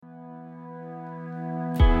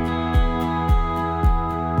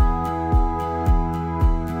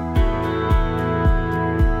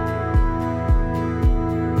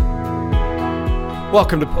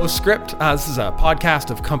Welcome to Postscript. This is a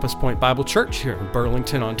podcast of Compass Point Bible Church here in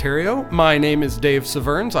Burlington, Ontario. My name is Dave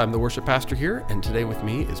Severns. I'm the worship pastor here, and today with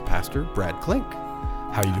me is Pastor Brad Klink.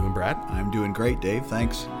 How you doing, Brad? I'm doing great, Dave.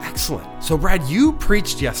 Thanks. Excellent. So, Brad, you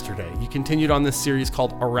preached yesterday. You continued on this series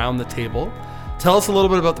called Around the Table. Tell us a little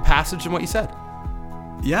bit about the passage and what you said.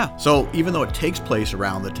 Yeah. So even though it takes place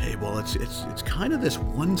around the table, it's kind of this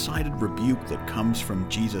one-sided rebuke that comes from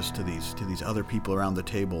Jesus to these other people around the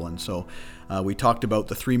table. And so we talked about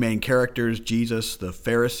the three main characters: Jesus, the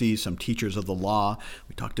Pharisees, some teachers of the law.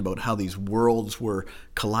 We talked about how these worlds were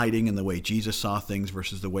colliding in the way Jesus saw things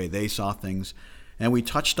versus the way they saw things. And we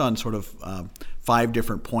touched on sort of 5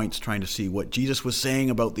 different points, trying to see what Jesus was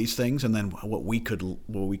saying about these things, and then what we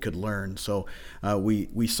could learn. So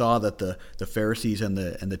we saw that the Pharisees and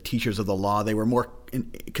the teachers of the law, they were more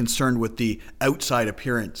concerned with the outside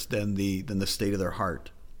appearance than the state of their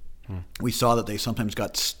heart. We saw that they sometimes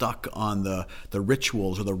got stuck on the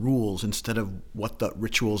rituals or the rules instead of what the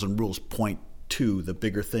rituals and rules point to, the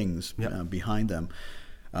bigger things behind them.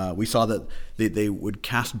 We saw that they would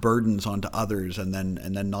cast burdens onto others and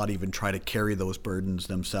then not even try to carry those burdens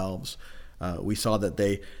themselves. We saw that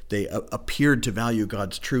they appeared to value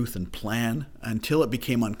God's truth and plan until it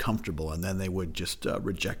became uncomfortable, and then they would just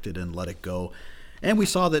reject it and let it go. And we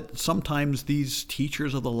saw that sometimes these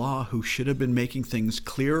teachers of the law, who should have been making things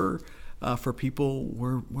clearer for people,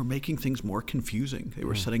 were making things more confusing. They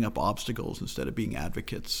were setting up obstacles instead of being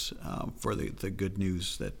advocates for the good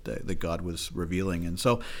news that God was revealing. And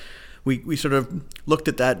so we sort of looked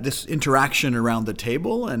at this interaction around the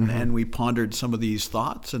table, and we pondered some of these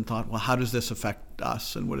thoughts and thought, well, how does this affect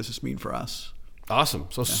us, and what does this mean for us? Awesome.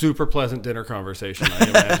 So super pleasant dinner conversation, I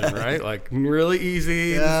imagine, right? Like really easy.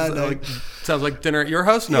 Yeah, sounds like dinner at your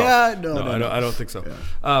house? No. Yeah, no. I don't think so.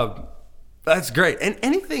 Yeah. That's great. And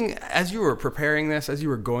anything, as you were preparing this, as you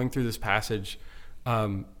were going through this passage,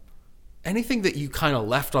 anything that you kind of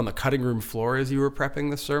left on the cutting room floor as you were prepping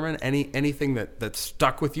this sermon? Anything that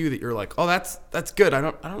stuck with you that you're like, oh, that's good. I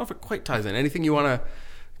don't know if it quite ties in. Anything you want to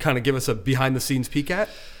kind of give us a behind the scenes peek at?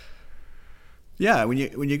 Yeah, when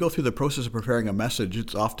you go through the process of preparing a message,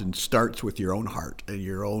 it often starts with your own heart and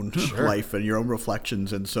your own life and your own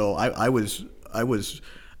reflections. And so I was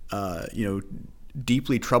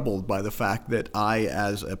deeply troubled by the fact that I,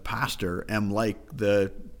 as a pastor, am like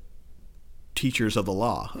the teachers of the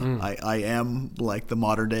law. I am like the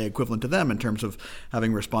modern day equivalent to them in terms of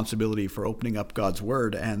having responsibility for opening up God's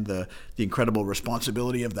word and the incredible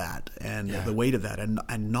responsibility of that and the weight of that,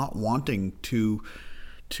 and not wanting to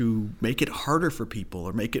make it harder for people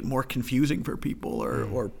or make it more confusing for people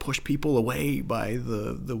or push people away by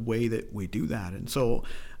the way that we do that. And so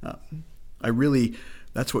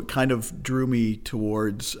that's what kind of drew me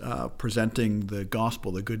towards presenting the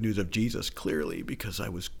gospel, the good news of Jesus, clearly, because I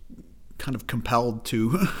was kind of compelled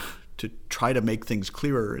to try to make things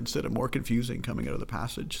clearer instead of more confusing coming out of the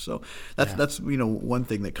passage. So that's one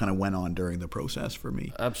thing that kind of went on during the process for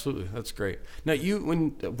me. Absolutely. That's great. Now,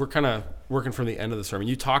 when we're kind of working from the end of the sermon,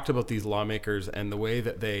 you talked about these lawmakers and the way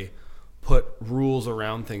that they put rules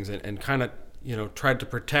around things and kind of, tried to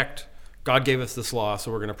protect. God gave us this law,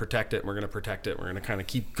 so we're going to protect it, and we're going to protect it. We're going to kind of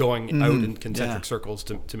keep going out in concentric circles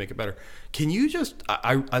to make it better. Can you just,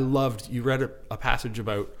 I loved, you read a passage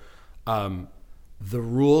about the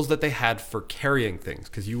rules that they had for carrying things,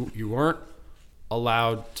 because you weren't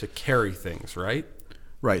allowed to carry things, right?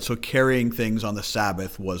 Right, so carrying things on the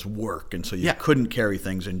Sabbath was work, and so you couldn't carry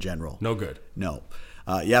things in general. No good. No.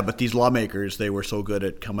 But these lawmakers, they were so good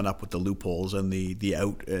at coming up with the loopholes and the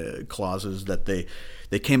out clauses that they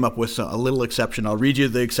came up with a little exception. I'll read you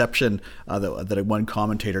the exception that one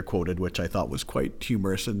commentator quoted, which I thought was quite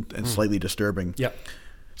humorous and slightly disturbing. Yep.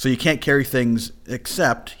 So you can't carry things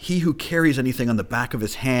except he who carries anything on the back of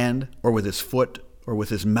his hand or with his foot or with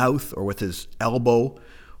his mouth or with his elbow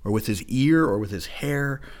or with his ear or with his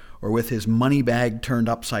hair or with his money bag turned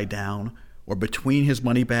upside down or between his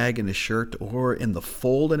money bag and his shirt or in the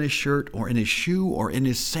fold in his shirt or in his shoe or in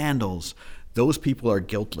his sandals. Those people are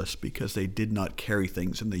guiltless because they did not carry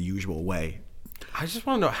things in the usual way. I just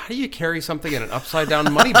want to know, how do you carry something in an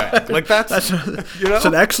upside-down money bag? Like that's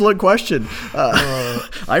an excellent question.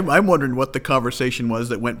 I'm wondering what the conversation was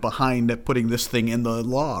that went behind putting this thing in the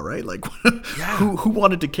law, right? Like, who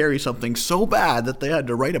wanted to carry something so bad that they had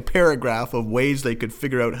to write a paragraph of ways they could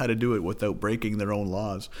figure out how to do it without breaking their own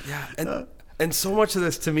laws? Yeah, and so much of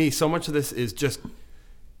this, to me, is just,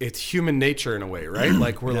 it's human nature in a way, right?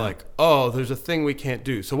 Like we're like, oh, there's a thing we can't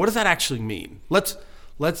do. So what does that actually mean?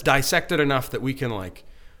 Let's dissect it enough that we can, like,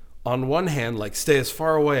 on one hand, like, stay as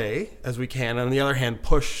far away as we can, and on the other hand,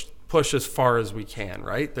 push as far as we can,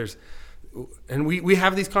 right? and we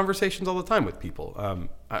have these conversations all the time with people.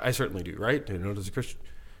 I certainly do, right? As a Christian,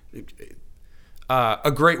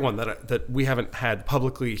 a great one that we haven't had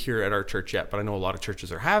publicly here at our church yet, but I know a lot of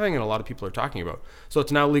churches are having, and a lot of people are talking about. So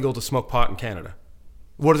it's now legal to smoke pot in Canada.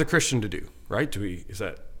 What is a Christian to do, right?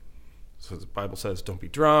 So the Bible says, don't be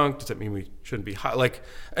drunk. Does that mean we shouldn't be high?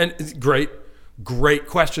 And it's great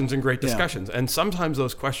questions and great discussions. Yeah. And sometimes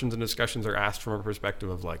those questions and discussions are asked from a perspective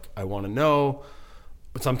of I want to know.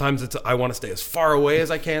 But sometimes it's, I want to stay as far away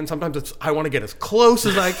as I can. Sometimes it's, I want to get as close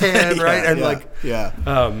as I can, right? And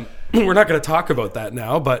we're not going to talk about that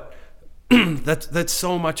now, but that's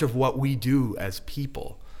so much of what we do as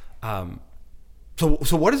people. So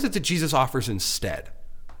what is it that Jesus offers instead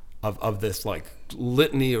of this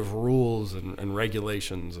litany of rules and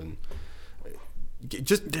regulations, and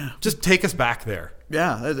just take us back there?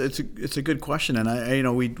 Yeah, it's a good question,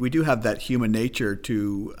 and we do have that human nature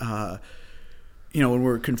to. When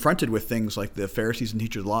we're confronted with things like the Pharisees and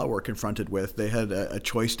teachers of the law were confronted with, they had a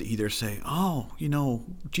choice to either say,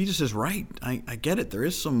 Jesus is right. I get it. There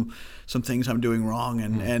is some things I'm doing wrong,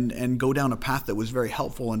 and go down a path that was very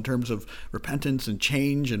helpful in terms of repentance and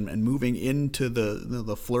change and moving into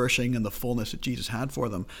the flourishing and the fullness that Jesus had for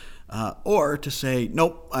them. Or to say,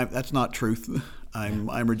 nope, that's not truth.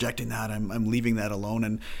 I'm rejecting that. I'm leaving that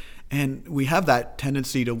alone. And we have that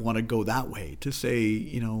tendency to want to go that way, to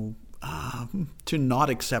say, to not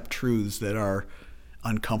accept truths that are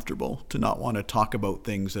uncomfortable, to not want to talk about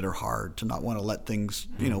things that are hard, to not want to let things,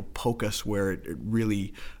 poke us where it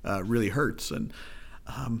really, really hurts. And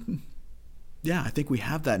I think we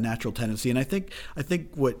have that natural tendency. And I think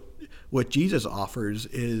what Jesus offers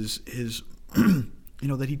is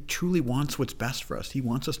that he truly wants what's best for us. He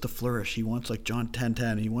wants us to flourish. He wants, like John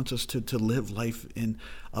 10:10, he wants us to live life in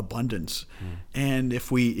abundance. And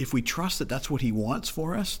if we trust that that's what he wants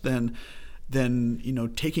for us, then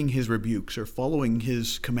taking his rebukes or following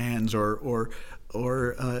his commands or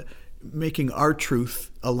making our truth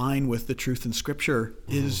align with the truth in Scripture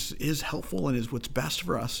is helpful and is what's best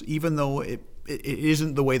for us, even though it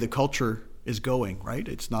isn't the way the culture is going, right?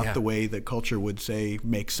 It's not the way that culture would say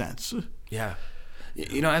makes sense. Yeah.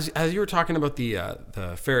 As you were talking about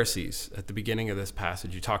the Pharisees at the beginning of this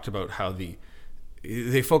passage, you talked about how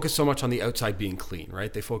they focus so much on the outside being clean,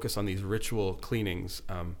 right? They focus on these ritual cleanings,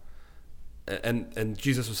 and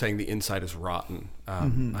Jesus was saying the inside is rotten.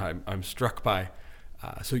 I'm struck by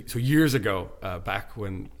so years ago, back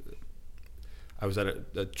when I was at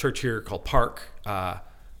a church here called Park,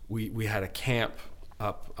 we had a camp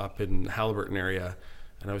up in Haliburton area,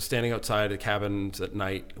 and I was standing outside the cabins at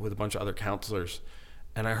night with a bunch of other counselors.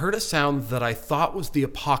 And I heard a sound that I thought was the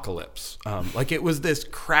apocalypse. It was this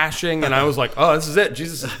crashing, and I was like, "Oh, this is it.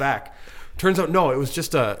 Jesus is back." Turns out, no. It was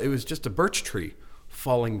just a birch tree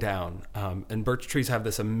falling down. And birch trees have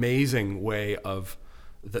this amazing way of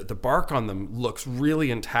the bark on them looks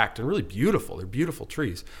really intact and really beautiful. They're beautiful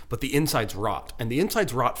trees, but the insides rot, and the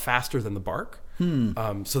insides rot faster than the bark.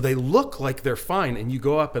 So they look like they're fine, and you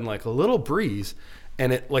go up in a little breeze,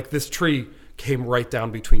 and this tree came right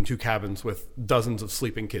down between two cabins with dozens of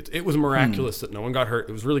sleeping kids. It was miraculous that no one got hurt.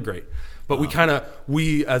 It was really great. But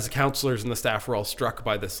we as counselors and the staff were all struck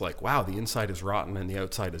by this, wow, the inside is rotten and the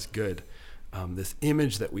outside is good. This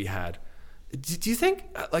image that we had. Do you think,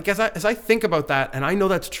 as I think about that, and I know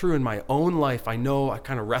that's true in my own life, I know I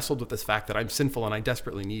kind of wrestled with this fact that I'm sinful and I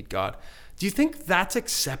desperately need God. Do you think that's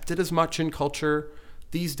accepted as much in culture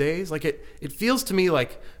these days? It feels to me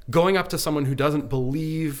like going up to someone who doesn't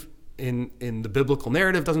believe in the biblical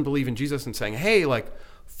narrative, doesn't believe in Jesus, and saying, hey,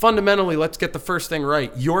 fundamentally, let's get the first thing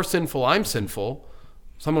right. You're sinful, I'm sinful.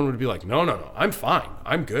 Someone would be like, no, I'm fine.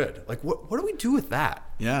 I'm good. What do we do with that?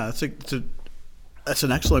 Yeah, that's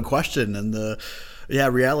an excellent question. And the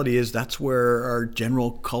reality is that's where our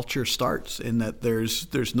general culture starts, in that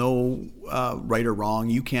there's no right or wrong.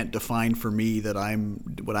 You can't define for me that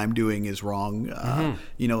what I'm doing is wrong.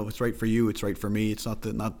 If it's right for you, it's right for me. It's not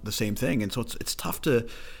the same thing. And so it's tough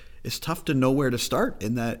to know where to start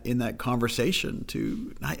in that conversation.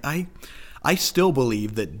 I still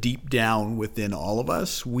believe that deep down within all of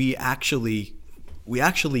us, we actually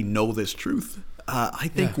know this truth. I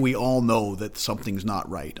think we all know that something's not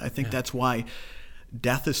right. I think that's why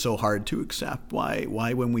death is so hard to accept. Why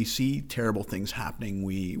when we see terrible things happening,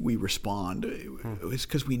 we respond. It's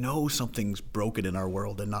because we know something's broken in our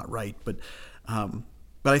world and not right. But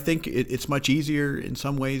I think it's much easier in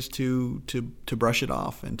some ways to brush it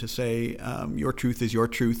off and to say, your truth is your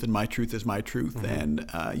truth and my truth is my truth, and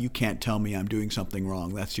you can't tell me I'm doing something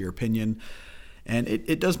wrong. That's your opinion. And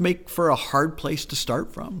it does make for a hard place to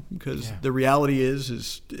start from, because the reality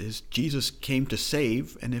is Jesus came to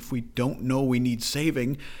save, and if we don't know we need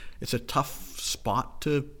saving, it's a tough spot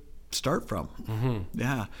to start from.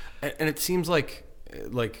 Yeah. And it seems like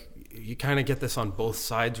you kind of get this on both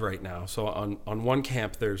sides right now. So on one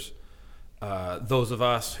camp, there's those of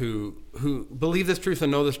us who believe this truth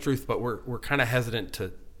and know this truth, but we're kind of hesitant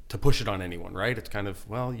to push it on anyone, right? It's kind of,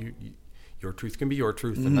 well, your truth can be your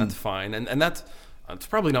truth, and that's fine. And that's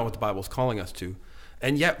probably not what the Bible's calling us to.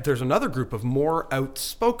 And yet there's another group of more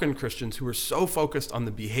outspoken Christians who are so focused on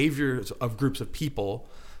the behaviors of groups of people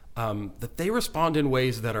that they respond in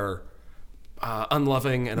ways that are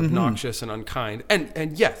unloving and obnoxious and unkind.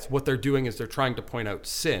 And yes, what they're doing is they're trying to point out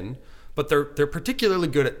sin, but they're particularly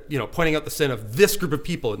good at, pointing out the sin of this group of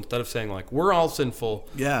people instead of saying, like, we're all sinful.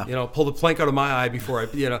 Yeah. Pull the plank out of my eye before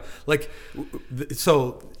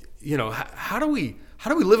how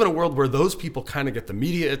do we live in a world where those people kind of get the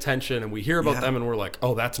media attention and we hear about them and we're like,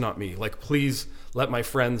 oh, that's not me. Like, please let my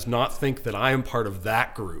friends not think that I am part of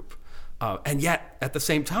that group. And yet at the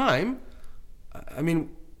same time, I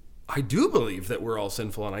mean, I do believe that we're all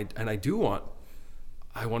sinful, and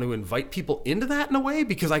I want to invite people into that in a way,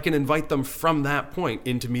 because I can invite them from that point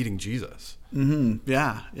into meeting Jesus.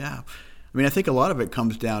 Yeah. I mean, I think a lot of it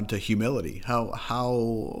comes down to humility.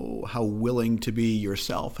 How willing to be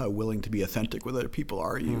yourself, how willing to be authentic with other people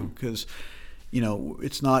are you? Because,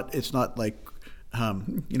 it's not like,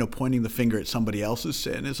 pointing the finger at somebody else's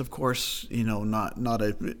sin is, of course, not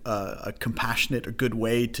a compassionate or good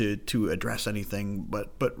way to address anything,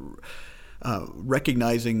 but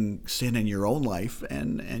recognizing sin in your own life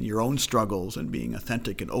and your own struggles and being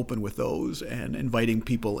authentic and open with those, and inviting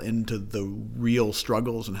people into the real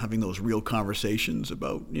struggles and having those real conversations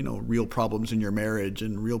about, real problems in your marriage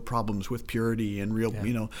and real problems with purity and real,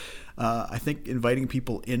 I think inviting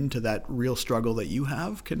people into that real struggle that you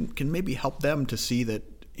have can maybe help them to see that,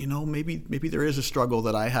 maybe there is a struggle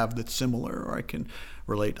that I have that's similar, or I can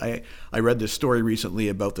relate. I read this story recently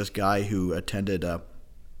about this guy who attended a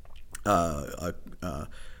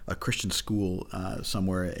Christian school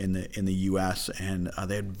somewhere in the U.S. and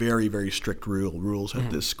they had very, very strict rules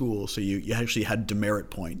at this school. So you actually had demerit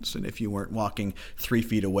points, and if you weren't walking 3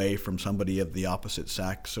 feet away from somebody of the opposite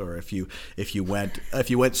sex, or if you went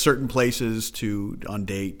certain places on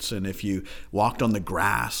dates, and if you walked on the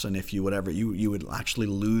grass, and if you whatever, you would actually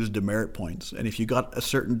lose demerit points. And if you got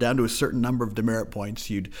down to a certain number of demerit points,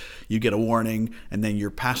 you'd get a warning, and then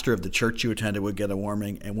your pastor of the church you attended would get a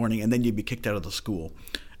warning, and then you'd be kicked out of the school.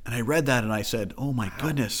 And I read that and I said, "Oh my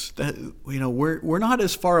goodness! That we're not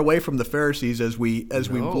as far away from the Pharisees as we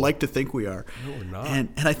like to think we are." No, we're not. And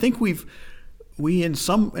I think we in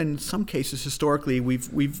some cases historically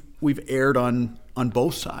we've erred on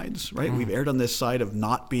both sides, right? We've erred on this side of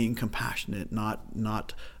not being compassionate,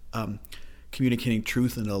 not communicating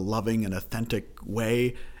truth in a loving and authentic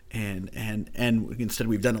way. And instead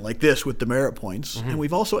we've done it like this with demerit points. And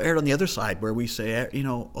we've also erred on the other side where we say,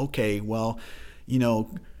 okay, well,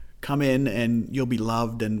 come in and you'll be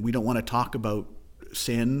loved, and we don't want to talk about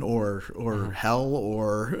sin or hell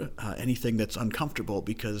or anything that's uncomfortable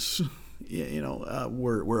because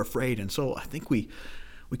we're afraid. And so I think we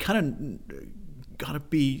kind of got to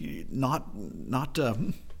be not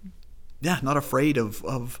afraid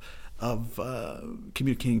of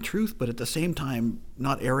communicating truth, but at the same time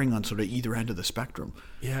not erring on sort of either end of the spectrum.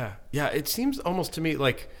 Yeah. It seems almost to me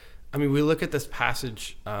like, we look at this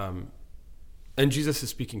passage, and Jesus is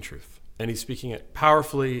speaking truth, and he's speaking it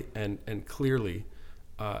powerfully and clearly,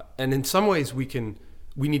 and in some ways we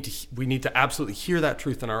need to absolutely hear that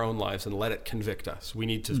truth in our own lives and let it convict us. We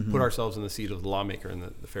need to put ourselves in the seat of the lawmaker and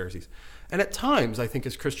the Pharisees. And at times, I think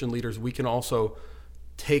as Christian leaders, we can also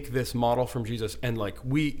take this model from Jesus, and like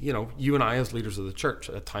you and I as leaders of the church,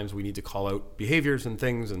 at times we need to call out behaviors and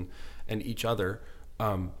things and each other.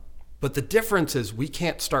 But the difference is we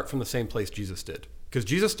can't start from the same place Jesus did. Because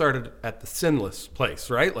Jesus started at the sinless place,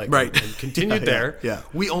 right? Right. And continued there. Yeah.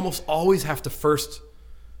 We almost always have to first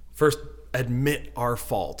admit our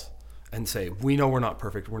fault and say, we know we're not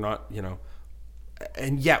perfect. We're not,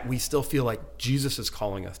 and yet we still feel like Jesus is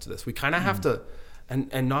calling us to this. We kind of have to,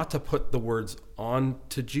 and not to put the words on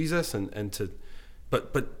to Jesus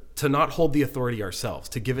but to not hold the authority ourselves,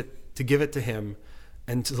 to give it to him,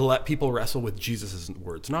 and to let people wrestle with Jesus'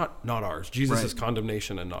 words, not ours. Jesus'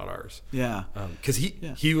 condemnation and not ours. Yeah. Because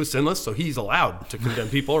he was sinless, so he's allowed to condemn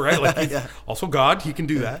people, right? Like he's also God, he can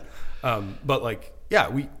do that. But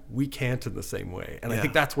we can't in the same way. And I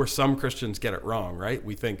think that's where some Christians get it wrong, right?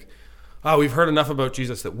 We think, we've heard enough about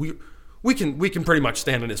Jesus that we can pretty much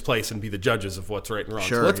stand in his place and be the judges of what's right and wrong.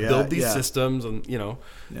 Sure, so let's yeah, build these yeah. systems, and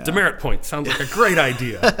demerit points sounds like a great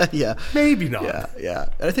idea. Yeah. Maybe not. Yeah.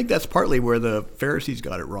 And I think that's partly where the Pharisees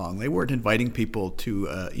got it wrong. They weren't inviting people to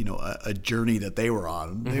a journey that they were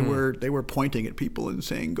on. They were pointing at people and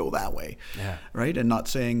saying, go that way. Yeah. Right? And not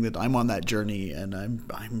saying that I'm on that journey and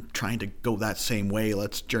I'm trying to go that same way.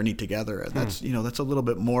 Let's journey together. And that's that's a little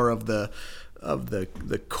bit more of the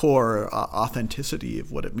core authenticity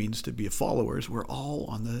of what it means to be followers. We're all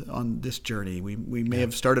on this journey. We may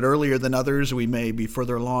have started earlier than others. We may be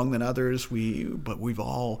further along than others. But we're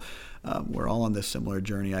all on this similar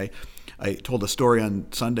journey. I told a story on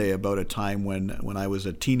Sunday about a time when I was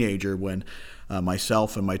a teenager, when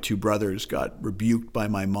myself and my two brothers got rebuked by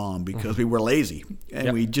my mom because we were lazy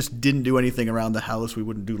and we just didn't do anything around the house. We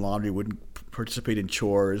wouldn't do laundry, wouldn't participate in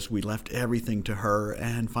chores. We left everything to her,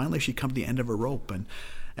 and finally she come to the end of her rope, and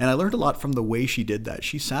I learned a lot from the way she did that.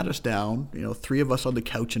 She sat us down, three of us on the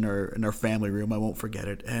couch in our family room. I won't forget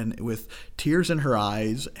it. And with tears in her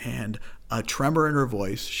eyes and a tremor in her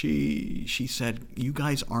voice, she said, "You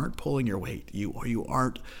guys aren't pulling your weight. You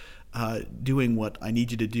aren't doing what I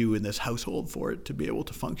need you to do in this household for it to be able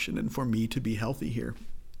to function and for me to be healthy here."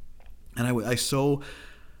 And I so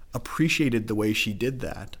appreciated the way she did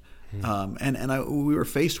that. We were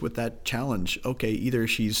faced with that challenge. Okay, either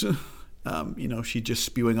she's, she's just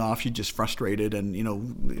spewing off, she's just frustrated, and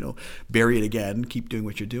bury it again, keep doing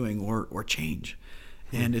what you're doing, or change.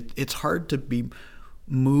 And it's hard to be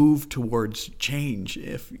moved towards change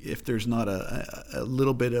if there's not a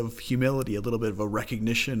little bit of humility, a little bit of a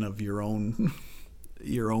recognition of your own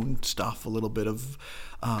stuff, a little bit of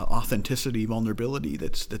authenticity, vulnerability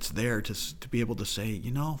that's there to be able to say,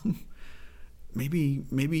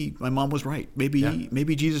 Maybe my mom was right.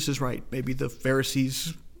 Maybe Jesus is right. Maybe the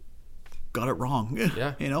Pharisees got it wrong.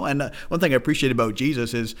 Yeah. And one thing I appreciate about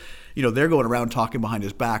Jesus is, they're going around talking behind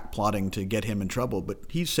his back, plotting to get him in trouble, but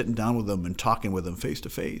he's sitting down with them and talking with them face to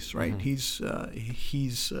face, right? He's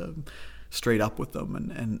straight up with them,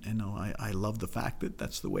 and I love the fact that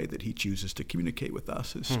that's the way that he chooses to communicate with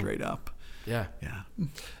us, is straight up. Yeah.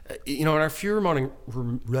 In our few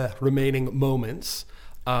remaining moments,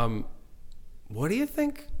 what do you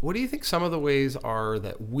think some of the ways are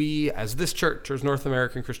that we, as this church, as North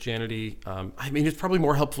American Christianity, it's probably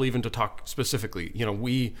more helpful even to talk specifically,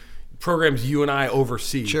 programs you and I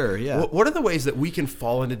oversee. Sure, yeah. What are the ways that we can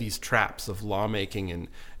fall into these traps of lawmaking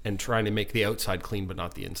and trying to make the outside clean but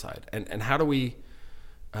not the inside? And how do we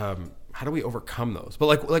overcome those?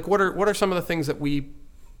 But like what are some of the things that we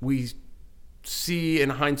see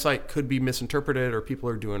in hindsight could be misinterpreted or people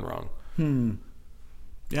are doing wrong?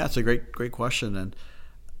 Yeah, it's a great question, and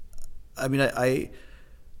I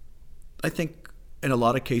think in a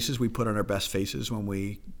lot of cases we put on our best faces when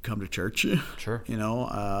we come to church. Sure.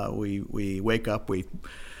 We wake up, we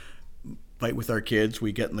fight with our kids,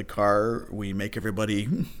 we get in the car, we make everybody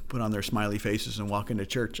put on their smiley faces and walk into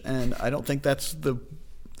church, and I don't think that's the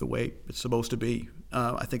way it's supposed to be.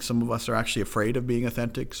 I think some of us are actually afraid of being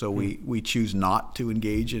authentic, so we choose not to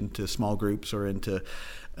engage into small groups or into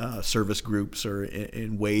service groups or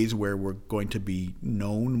in ways where we're going to be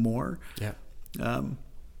known more. Yeah.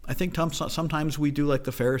 I think sometimes we do like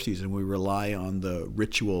the Pharisees and we rely on the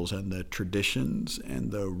rituals and the traditions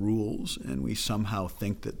and the rules, and we somehow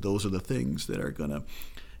think that those are the things that are going to,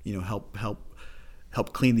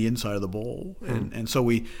 help clean the inside of the bowl. And so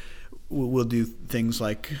we'll do things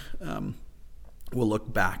like we'll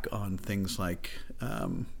look back on things like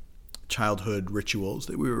childhood rituals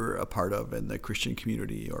that we were a part of in the Christian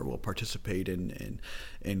community, or we'll participate in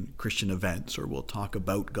Christian events, or we'll talk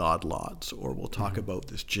about God lots, or we'll talk about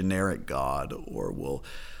this generic God, or we'll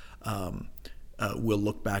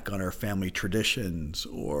look back on our family traditions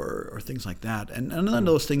or things like that. And none of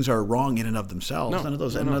those things are wrong in and of themselves. No, none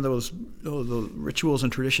of those rituals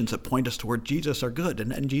and traditions that point us toward Jesus are good.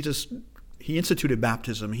 And Jesus, he instituted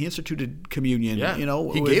baptism, he instituted communion. Yeah,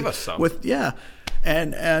 he gave us some. But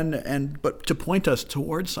to point us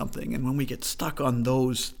towards something, and when we get stuck on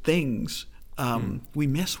those things, we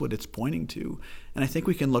miss what it's pointing to. And I think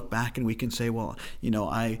we can look back and we can say, well,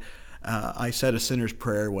 I said a sinner's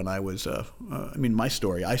prayer when I was, my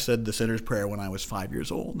story, I said the sinner's prayer when I was 5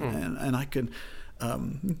 years old, and I could,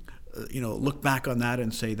 look back on that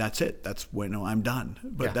and say, that's it. That's when I'm done.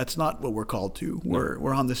 But that's not what we're called to. No.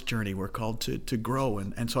 We're on this journey. We're called to grow.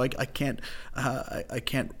 And so I can't.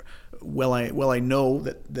 Well, I know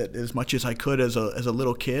that as much as I could as a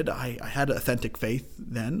little kid, I had authentic faith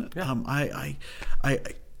then. Yeah.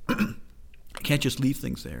 I can't just leave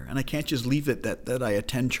things there, and I can't just leave it that I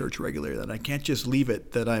attend church regularly. That I can't just leave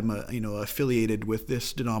it that I'm affiliated with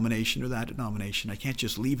this denomination or that denomination. I can't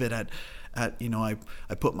just leave it at I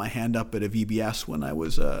put my hand up at a VBS when I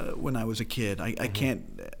was a kid. I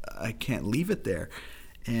can't leave it there,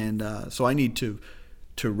 and so I need to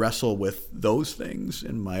wrestle with those things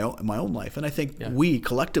in my own life. And I think we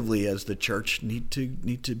collectively as the church need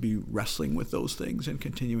to be wrestling with those things and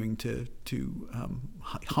continuing to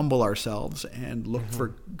humble ourselves and look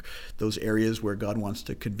for those areas where God wants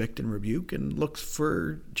to convict and rebuke, and look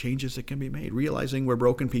for changes that can be made, realizing we're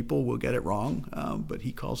broken people, we'll get it wrong, but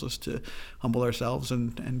he calls us to humble ourselves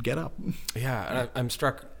and get up. Yeah, and I'm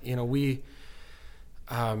struck,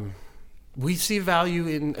 we see value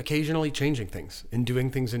in occasionally changing things, in doing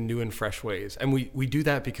things in new and fresh ways. And we do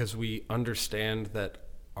that because we understand that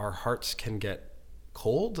our hearts can get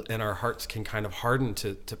cold and our hearts can kind of harden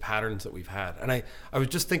to patterns that we've had. And I was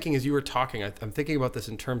just thinking as you were talking, I'm thinking about this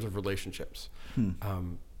in terms of relationships,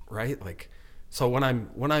 right? Like, so when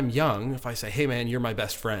I'm young, if I say, hey man, you're my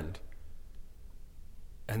best friend,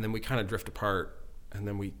 and then we kind of drift apart, and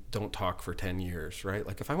then we don't talk for 10 years, right?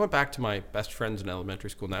 Like if I went back to my best friends in elementary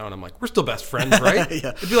school now and I'm like, we're still best friends, right?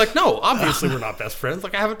 Yeah. It'd be like, no, obviously we're not best friends.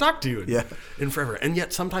 Like I haven't talked to you in forever. And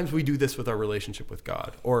yet sometimes we do this with our relationship with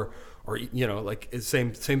God, or like it's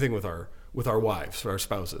same thing with our wives, our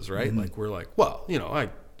spouses, right? Mm-hmm. Like we're like, well, I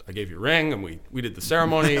gave you a ring and we did the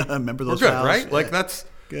ceremony. I remember those we're good, vows. Right? Yeah. Like that's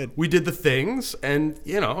good. We did the things, and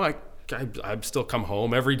I still come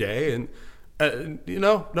home every day and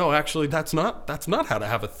no, actually, that's not how to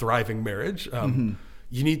have a thriving marriage.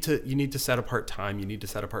 You need to set apart time. You need to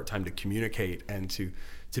set apart time to communicate and to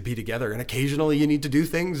be together. And occasionally, you need to do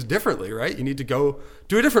things differently, right? You need to go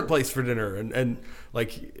to a different place for dinner, and I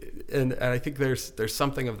think there's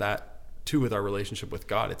something of that too with our relationship with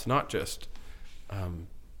God. It's not just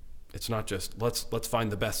let's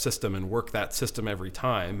find the best system and work that system every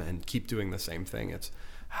time and keep doing the same thing. It's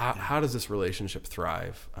how does this relationship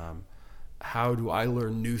thrive? How do I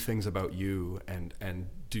learn new things about you, and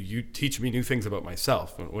do you teach me new things about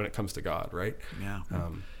myself when it comes to God, right? Yeah.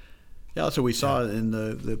 That's what we saw in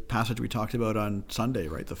the passage we talked about on Sunday,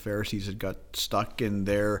 right? The Pharisees had got stuck in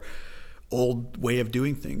their old way of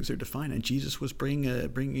doing things, their define, and Jesus was bringing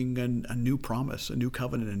a new promise, a new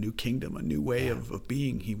covenant, a new kingdom, a new way of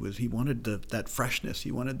being. He wanted that freshness.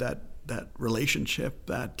 He wanted that relationship.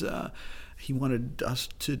 That he wanted us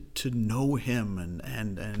to know him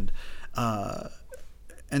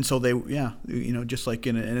and so they, just like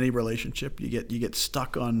in any relationship, you get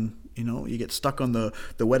stuck on,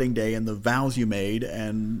 the wedding day and the vows you made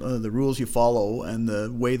and the rules you follow and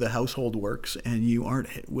the way the household works, and you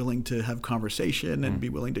aren't willing to have conversation and be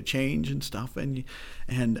willing to change and stuff. And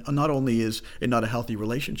not only is it not a healthy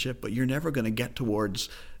relationship, but you're never going to get towards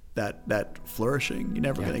that flourishing. You're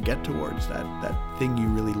never going to get towards that thing you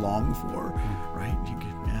really long for, right?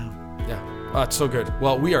 It's so good.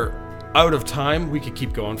 Well, we are out of time. We could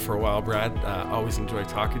keep going for a while, Brad. Always enjoy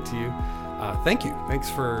talking to you. Thank you. Thanks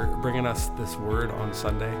for bringing us this word on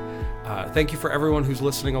Sunday. Thank you for everyone who's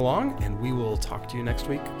listening along, and we will talk to you next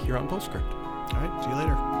week here on Postscript. All right. See you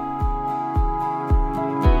later.